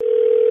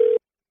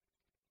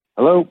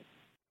Hello?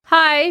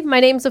 Hi,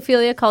 my name's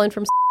Ophelia calling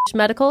from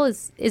Medical.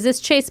 Is this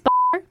Chase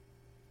Butler?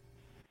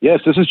 Yes,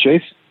 this is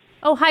Chase.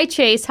 Oh, hi,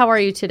 Chase. How are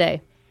you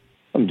today?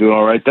 I'm doing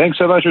all right. Thanks.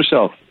 How about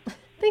yourself?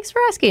 Thanks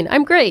for asking.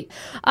 I'm great.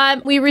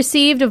 We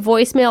received a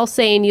voicemail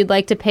saying you'd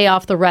like to pay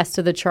off the rest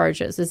of the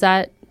charges. Is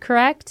that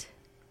correct?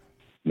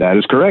 That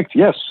is correct,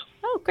 yes.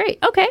 Oh, great.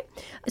 Okay.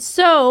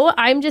 So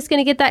I'm just going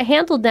to get that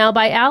handled now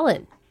by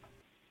Alan.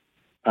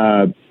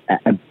 Who's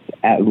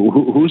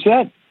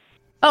that?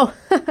 Oh,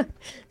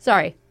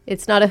 sorry.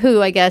 It's not a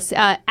who, I guess.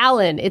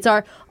 Alan. It's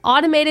our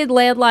automated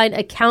landline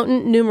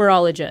accountant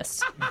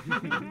numerologist.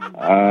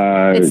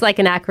 It's like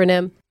an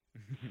acronym.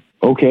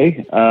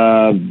 Okay.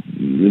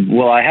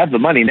 Well, I have the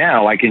money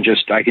now. I can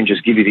just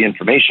give you the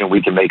information.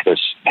 We can make this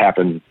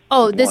happen.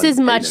 Oh, this is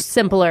much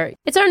simpler.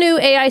 It's our new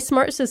AI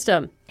smart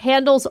system.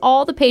 Handles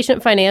all the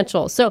patient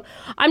financials. So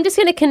I'm just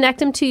going to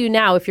connect him to you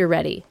now if you're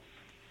ready.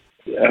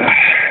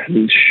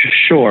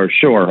 Sure.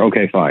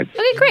 Okay, fine.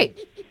 Okay,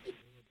 great.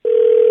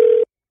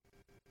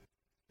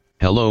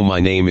 Hello, my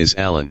name is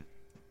Alan.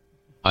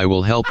 I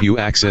will help you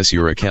access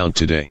your account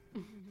today.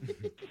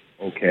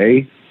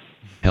 Okay.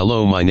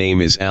 Hello, my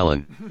name is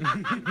Alan.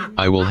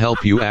 I will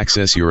help you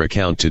access your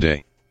account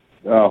today.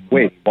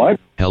 Wait, what?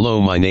 Hello,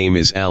 my name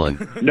is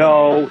Alan.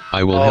 No.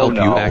 I will help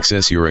you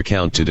access your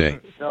account today.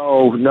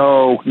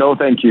 No,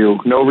 thank you.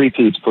 No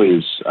repeats,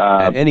 please.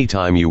 At any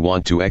time you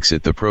want to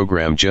exit the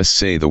program, just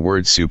say the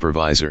word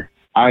supervisor.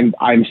 I'm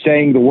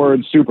saying the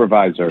word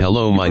supervisor.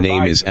 Hello, my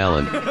name is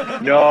Alan.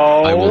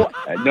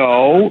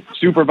 No,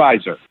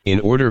 supervisor. In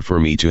order for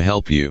me to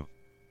help you,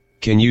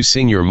 can you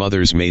sing your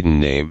mother's maiden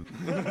name?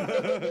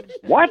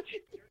 What?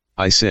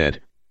 I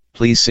said,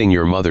 please sing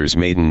your mother's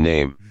maiden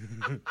name.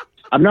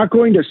 I'm not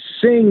going to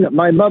sing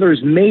my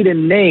mother's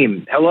maiden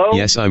name. Hello?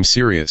 Yes, I'm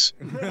serious.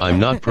 I'm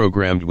not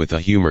programmed with a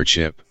humor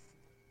chip.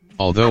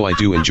 Although I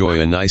do enjoy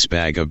a nice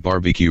bag of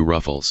barbecue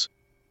Ruffles.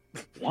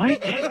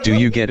 What? Do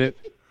you get it?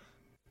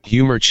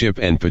 Humor chip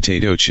and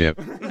potato chip.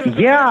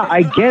 Yeah,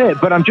 I get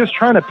it, but I'm just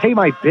trying to pay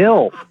my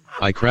bill.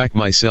 I crack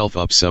myself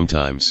up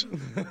sometimes.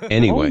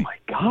 Anyway. Oh my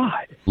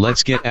God.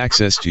 Let's get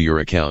access to your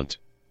account.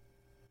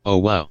 Oh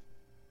wow.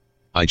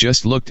 I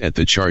just looked at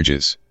the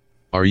charges.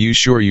 Are you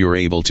sure you're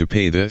able to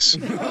pay this?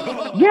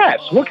 Yes,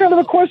 what kind of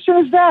a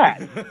question is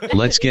that?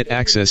 Let's get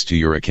access to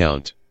your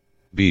account.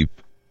 Beep.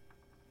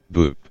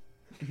 Boop.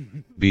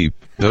 Beep.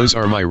 Those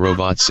are my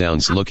robot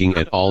sounds looking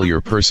at all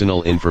your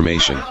personal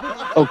information.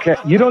 Okay,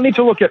 you don't need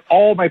to look at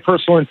all my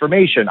personal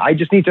information. I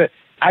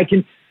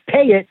can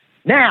pay it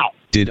now.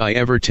 Did I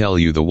ever tell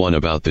you the one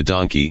about the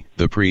donkey,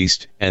 the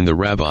priest, and the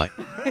rabbi?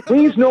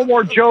 Please, no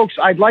more jokes.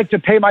 I'd like to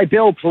pay my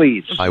bill,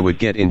 please. I would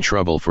get in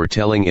trouble for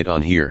telling it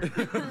on here.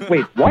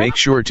 Wait, what? Make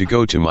sure to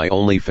go to my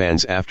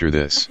OnlyFans after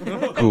this.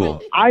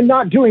 Cool. I'm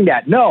not doing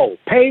that. No,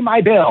 pay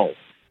my bill.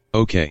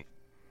 Okay.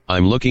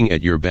 I'm looking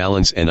at your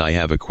balance and I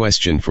have a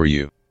question for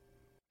you.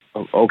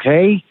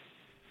 Okay.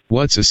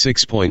 What's a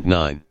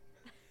 6.9?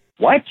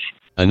 What?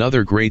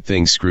 Another great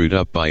thing screwed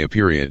up by a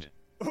period.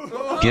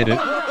 Get it?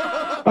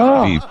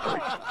 Oh. Beep.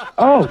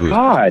 Oh, Boop.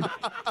 God.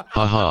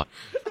 Haha.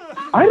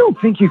 I don't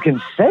think you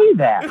can say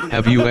that.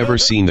 Have you ever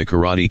seen the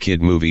Karate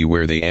Kid movie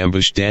where they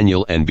ambush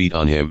Daniel and beat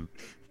on him?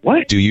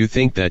 What? Do you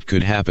think that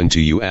could happen to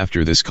you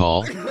after this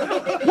call?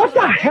 What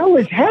the hell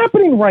is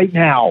happening right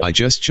now? I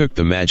just shook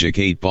the magic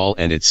 8-ball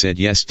and it said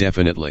yes,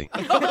 definitely.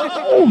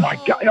 Oh my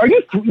God,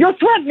 you're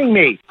threatening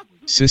me.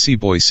 Sissy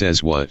boy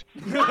says what?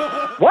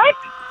 What?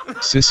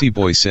 Sissy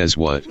boy says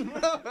what?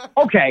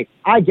 Okay,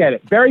 I get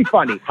it. Very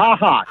funny. Ha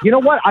ha. You know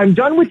what? I'm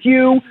done with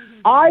you.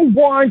 I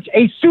want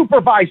a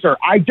supervisor.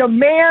 I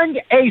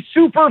demand a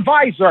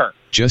supervisor.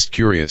 Just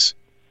curious.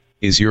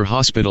 Is your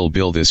hospital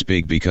bill this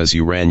big because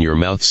you ran your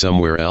mouth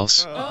somewhere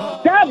else?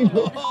 That is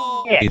it.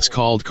 It's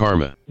called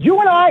karma. You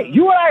and I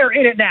are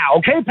in it now,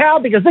 okay, pal?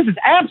 Because this is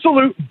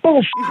absolute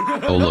bullshit.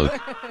 Oh look,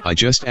 I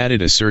just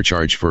added a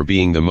surcharge for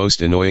being the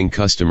most annoying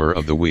customer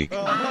of the week.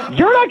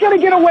 You're not going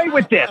to get away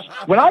with this.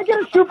 When I get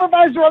a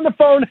supervisor on the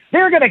phone,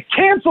 they're going to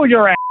cancel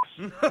your ass.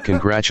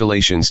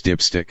 Congratulations,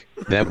 Dipstick.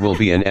 That will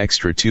be an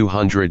extra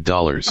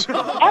 $200.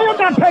 I am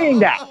not paying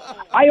that.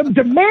 I am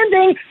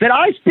demanding that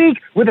I speak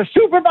with a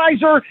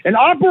supervisor, an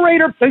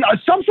operator,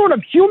 some sort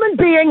of human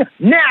being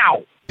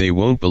now. They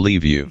won't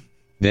believe you.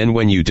 Then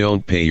when you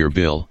don't pay your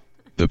bill,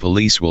 the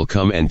police will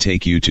come and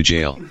take you to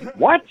jail.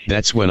 What?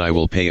 That's when I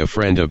will pay a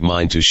friend of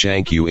mine to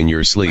shank you in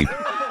your sleep.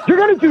 You're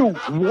going to do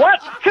what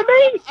to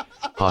me?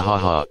 Ha ha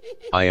ha.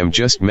 I am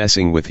just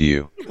messing with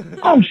you.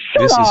 Oh,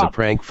 shut This up. is a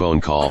prank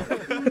phone call.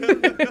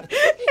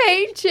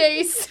 Hey,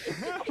 Chase.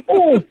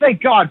 Oh,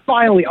 thank God,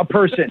 finally a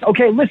person.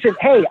 Okay, listen,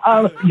 hey,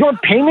 your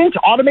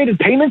automated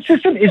payment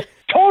system is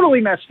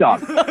totally messed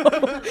up. No,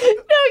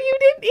 you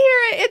didn't hear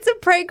it. It's a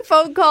prank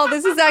phone call.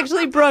 This is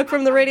actually Brooke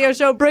from the radio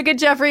show Brooke and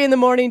Jeffrey in the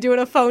Morning doing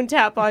a phone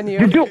tap on you.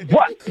 You do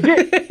what?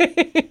 This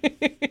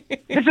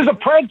is a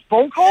prank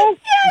phone call?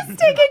 Yes,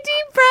 take a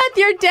deep breath.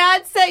 Your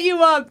dad set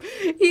you up.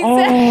 He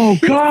Oh,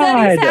 said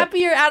God. he's happy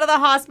you're out of the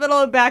hospital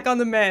and back on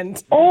the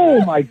mend.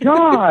 Oh, my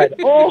God.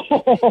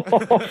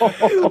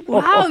 Oh.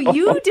 Wow,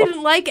 you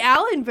didn't like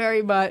Alan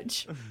very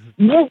much.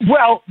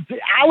 Well,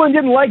 Alan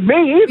didn't like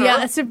me either. Yeah,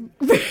 that's a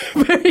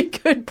very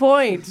good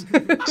point.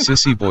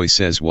 Sissy boy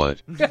says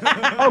what?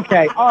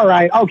 Okay, all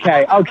right,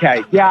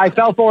 okay. Yeah, I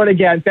fell for it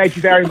again. Thank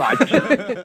you very much.